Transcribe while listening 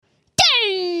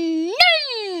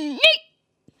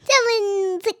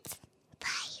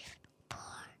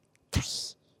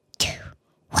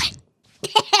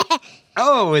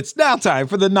Oh, it's now time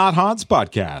for the Not Haunts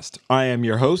podcast. I am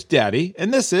your host, Daddy,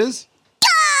 and this is...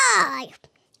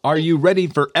 Are you ready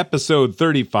for episode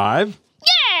 35?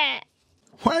 Yeah!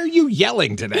 Why are you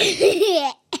yelling today?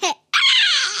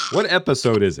 What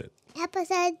episode is it?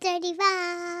 Episode 35.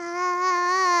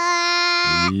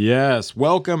 Yes,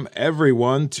 welcome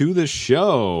everyone to the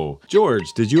show.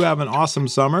 George, did you have an awesome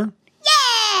summer?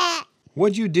 Yeah!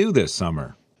 What'd you do this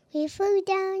summer? We flew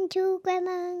down to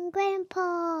Grandma and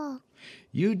Grandpa.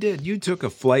 You did. You took a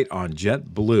flight on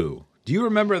JetBlue. Do you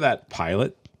remember that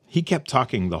pilot? He kept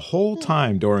talking the whole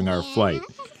time during our flight.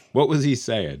 What was he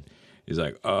saying? He's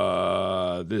like,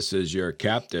 this is your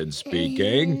captain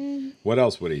speaking. What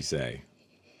else would he say?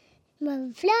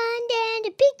 We're flying down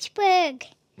to Pittsburgh.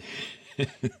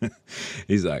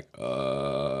 He's like,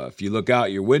 if you look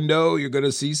out your window, you're going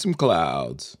to see some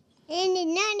clouds. And it's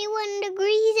 91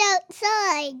 degrees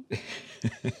outside.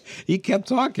 He kept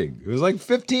talking. It was like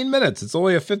 15 minutes. It's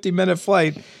only a 50-minute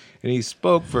flight, and he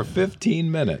spoke for 15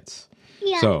 minutes.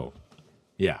 Yeah. So,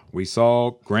 yeah, we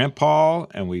saw Grandpa,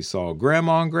 and we saw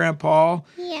Grandma and Grandpa.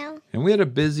 Yeah. And we had a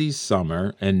busy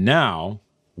summer, and now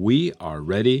we are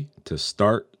ready to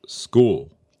start school.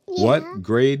 Yeah. What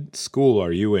grade school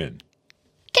are you in?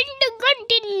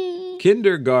 Kindergarten.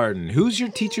 Kindergarten. Who's your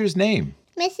teacher's name?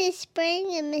 Mrs.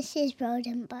 Spring and Mrs.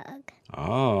 Rodenberg.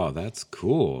 Oh, that's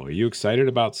cool. Are you excited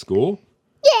about school?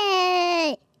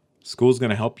 Yay! School's going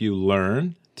to help you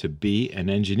learn to be an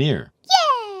engineer.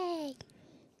 Yay!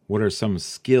 What are some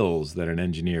skills that an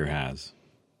engineer has?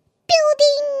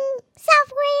 Building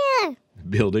software.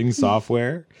 Building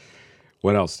software?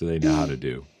 What else do they know how to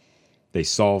do? They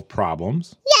solve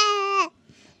problems. Yeah.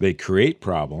 They create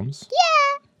problems.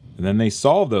 Yeah. And then they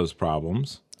solve those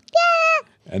problems. Yeah.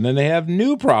 And then they have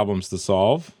new problems to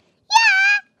solve.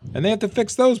 Yeah. And they have to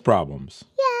fix those problems.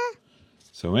 Yeah.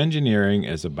 So engineering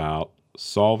is about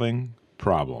solving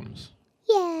problems.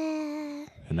 Yeah.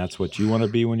 And that's what you want to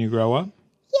be when you grow up?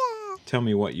 Yeah. Tell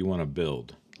me what you want to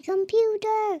build.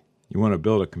 Computer. You want to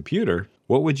build a computer?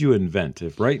 What would you invent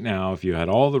if right now, if you had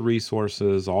all the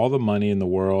resources, all the money in the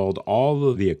world, all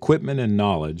of the equipment and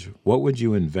knowledge, what would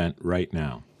you invent right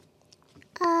now?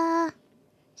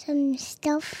 Some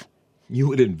stuff. You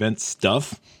would invent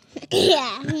stuff?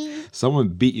 Yeah. Someone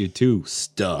beat you to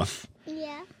stuff.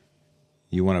 Yeah.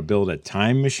 You want to build a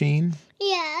time machine?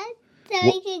 Yeah. So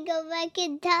I can go back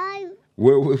in time.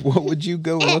 What would you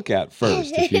go look at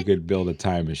first if you could build a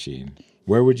time machine?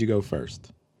 Where would you go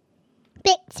first?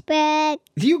 Pittsburgh.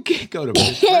 You can't go to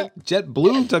Pittsburgh.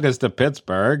 JetBlue took us to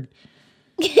Pittsburgh.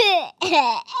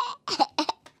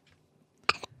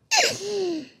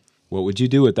 What would you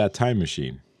do with that time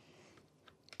machine?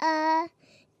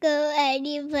 Go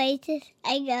any places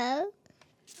I go.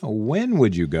 When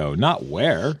would you go? Not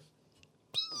where.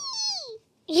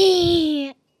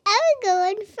 I would go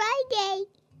on Friday.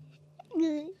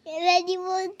 And then you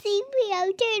won't see me.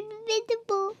 I'll turn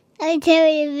invisible. I'll turn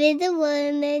invisible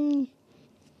and then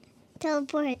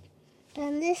teleport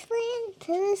from this land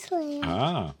to this land.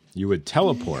 Ah, you would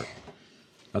teleport.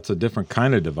 That's a different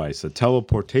kind of device, a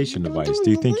teleportation device. Do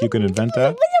you think you can invent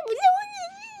that?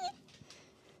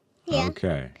 Yeah.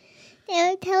 Okay.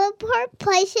 It would teleport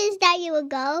places that you would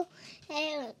go.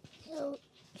 And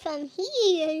from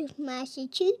here,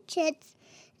 Massachusetts,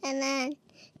 and then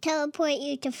teleport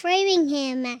you to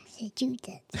Framingham,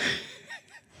 Massachusetts.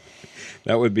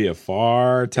 That would be a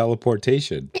far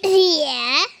teleportation.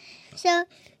 Yeah. So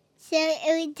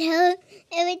it would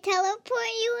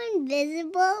teleport you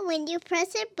invisible. When you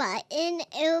press a button, it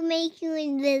will make you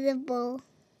invisible.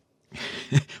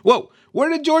 Whoa, where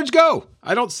did George go?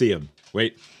 I don't see him.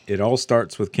 Wait, it all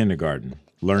starts with kindergarten.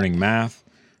 Learning math,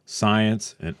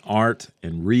 science, and art,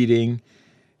 and reading.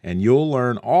 And you'll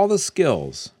learn all the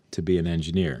skills to be an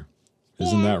engineer.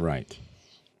 Isn't that right?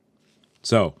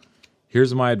 So,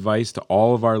 here's my advice to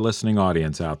all of our listening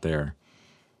audience out there.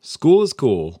 School is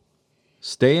cool.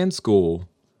 Stay in school.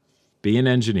 Be an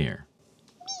engineer.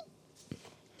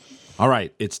 All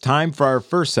right, it's time for our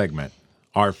first segment.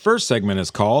 Our first segment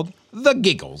is called The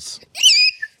Giggles.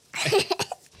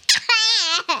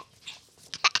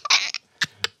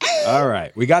 All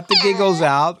right, we got the giggles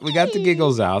out.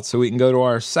 So we can go to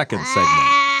our second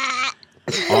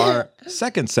segment. Our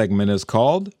second segment is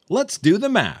called Let's Do the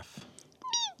Math.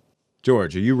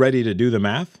 George, are you ready to do the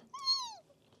math?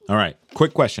 All right,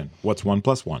 quick question. What's 1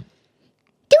 plus 1?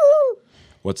 2.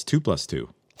 What's 2 plus 2?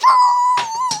 4.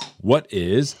 What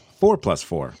is 4 plus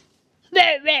 4?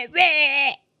 7,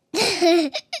 8,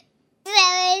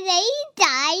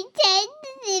 9, 10,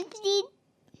 15,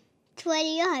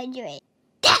 20, 100.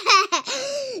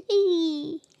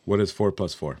 What is 4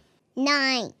 plus 4?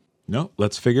 9. No,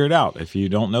 let's figure it out. If you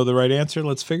don't know the right answer,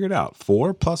 let's figure it out.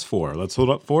 4 plus 4. Let's hold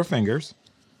up 4 fingers.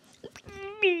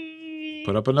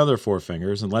 Put up another 4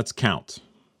 fingers and let's count.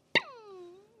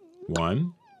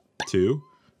 1, 2,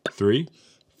 3,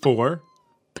 4,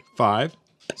 5,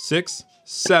 6,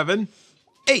 7,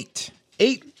 8.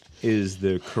 8 is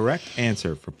the correct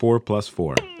answer for 4 plus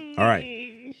 4. All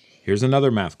right. Here's another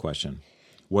math question.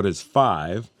 What is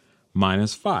 5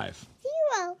 minus 5?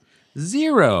 0.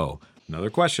 0. Another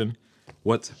question.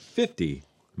 What's 50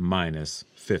 minus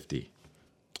 50?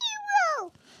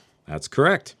 0. That's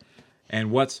correct. And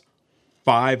what's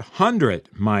 500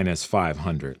 minus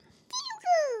 500? 0.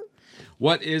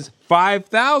 What is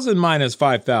 5,000 minus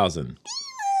 5,000? 0.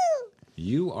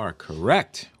 You are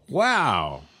correct.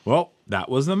 Wow. Well, that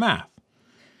was the math.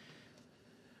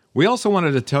 We also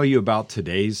wanted to tell you about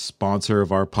today's sponsor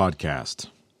of our podcast.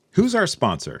 Who's our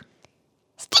sponsor?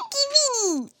 Sticky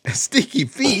feet. Stinky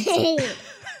Feet.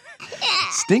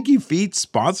 Stinky Feet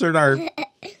sponsored our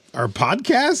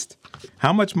podcast?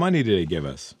 How much money did they give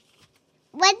us?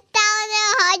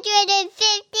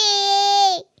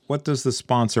 1,150. What does the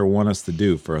sponsor want us to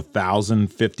do for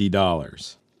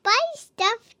 $1,050? Buy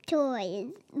stuffed toys.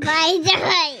 Buy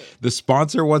toys. The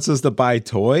sponsor wants us to buy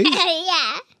toys?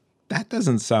 Yeah. That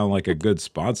doesn't sound like a good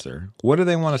sponsor. What do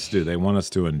they want us to do? They want us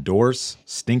to endorse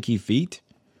Stinky Feet?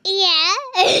 Yeah.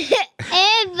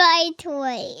 And buy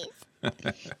toys.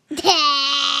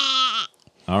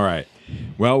 All right.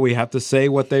 Well, we have to say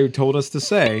what they told us to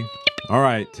say. All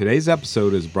right. Today's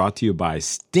episode is brought to you by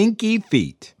Stinky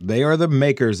Feet. They are the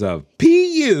makers of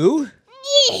PU.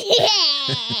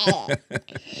 Yeah.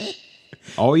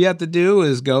 All you have to do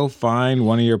is go find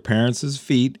one of your parents'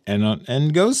 feet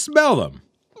and go smell them.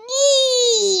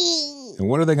 And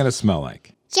what are they going to smell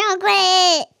like?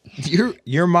 Chocolate.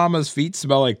 Your mama's feet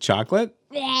smell like chocolate?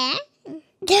 Yeah.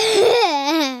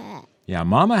 Yeah,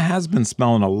 Mama has been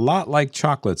smelling a lot like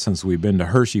chocolate since we've been to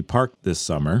Hershey Park this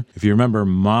summer. If you remember,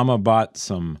 Mama bought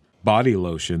some body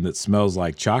lotion that smells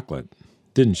like chocolate,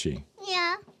 didn't she?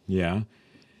 Yeah. Yeah.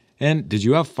 And did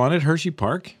you have fun at Hershey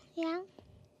Park? Yeah.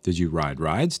 Did you ride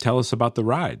rides? Tell us about the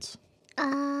rides.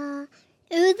 It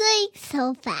was like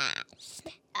so fast.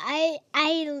 I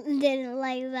didn't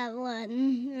like that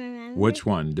one. Remember? Which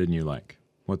one didn't you like?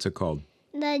 What's it called?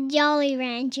 The Jolly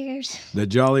Ranchers. The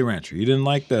Jolly Rancher. You didn't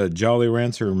like the Jolly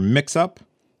Rancher mix-up?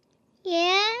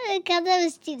 Yeah, because it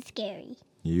was too scary.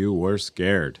 You were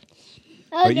scared.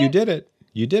 Okay. But you did it.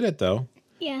 You did it, though.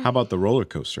 Yeah. How about the roller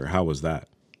coaster? How was that?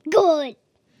 Good.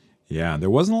 Yeah, there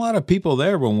wasn't a lot of people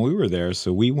there when we were there,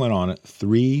 so we went on it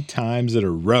 3 times in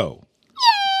a row.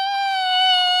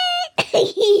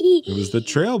 It was the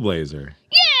Trailblazer.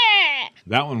 Yeah.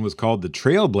 That one was called the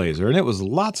Trailblazer, and it was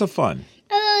lots of fun.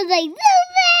 I was like, so fast.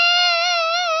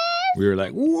 We were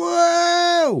like,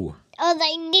 whoa! I was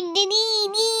like,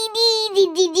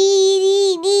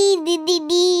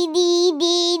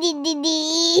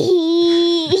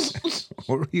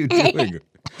 What were you doing?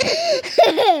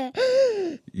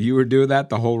 You were doing that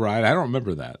the whole ride? I don't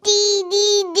remember that.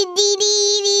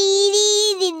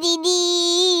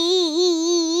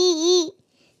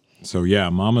 So yeah,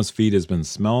 Mama's feet has been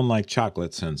smelling like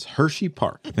chocolate since Hershey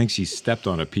Park. I think she stepped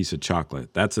on a piece of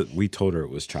chocolate. That's it. We told her it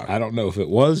was chocolate. I don't know if it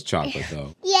was chocolate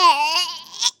though. Yeah.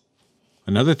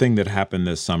 Another thing that happened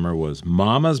this summer was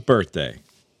Mama's birthday.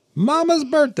 Mama's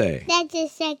birthday. That's the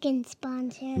second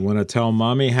sponsor. You want to tell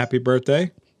Mommy happy birthday?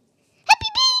 Happy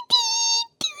birthday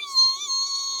to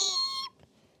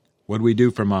What did we do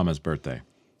for Mama's birthday?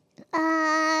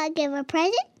 you. Give a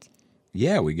present.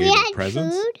 Yeah, we gave her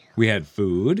presents. Food. We had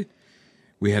food.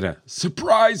 We had a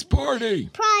surprise party.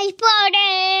 Prize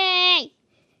party.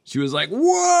 She was like,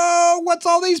 whoa, what's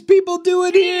all these people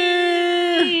doing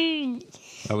here?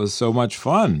 That was so much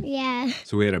fun. Yeah.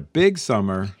 So we had a big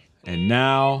summer, and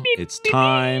now it's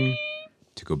time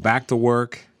to go back to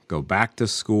work, go back to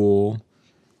school,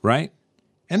 right?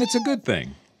 And it's a good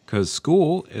thing, because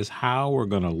school is how we're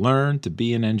going to learn to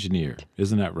be an engineer.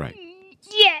 Isn't that right?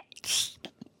 Yes.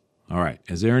 All right.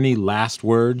 Is there any last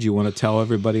words you want to tell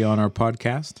everybody on our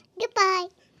podcast? Goodbye.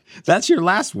 That's your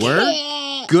last word?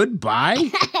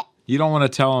 Goodbye? You don't want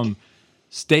to tell them,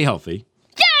 stay healthy.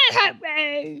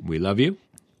 We love you.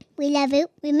 We love you.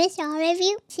 We miss all of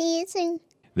you. See you soon.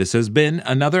 This has been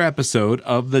another episode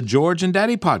of the George and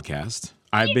Daddy podcast.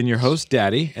 I've been your host,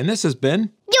 Daddy, and this has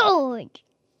been George.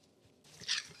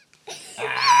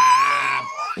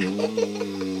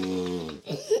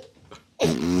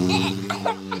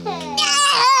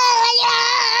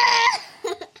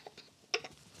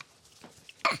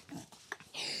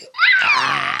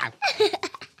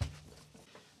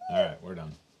 All right, we're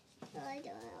done.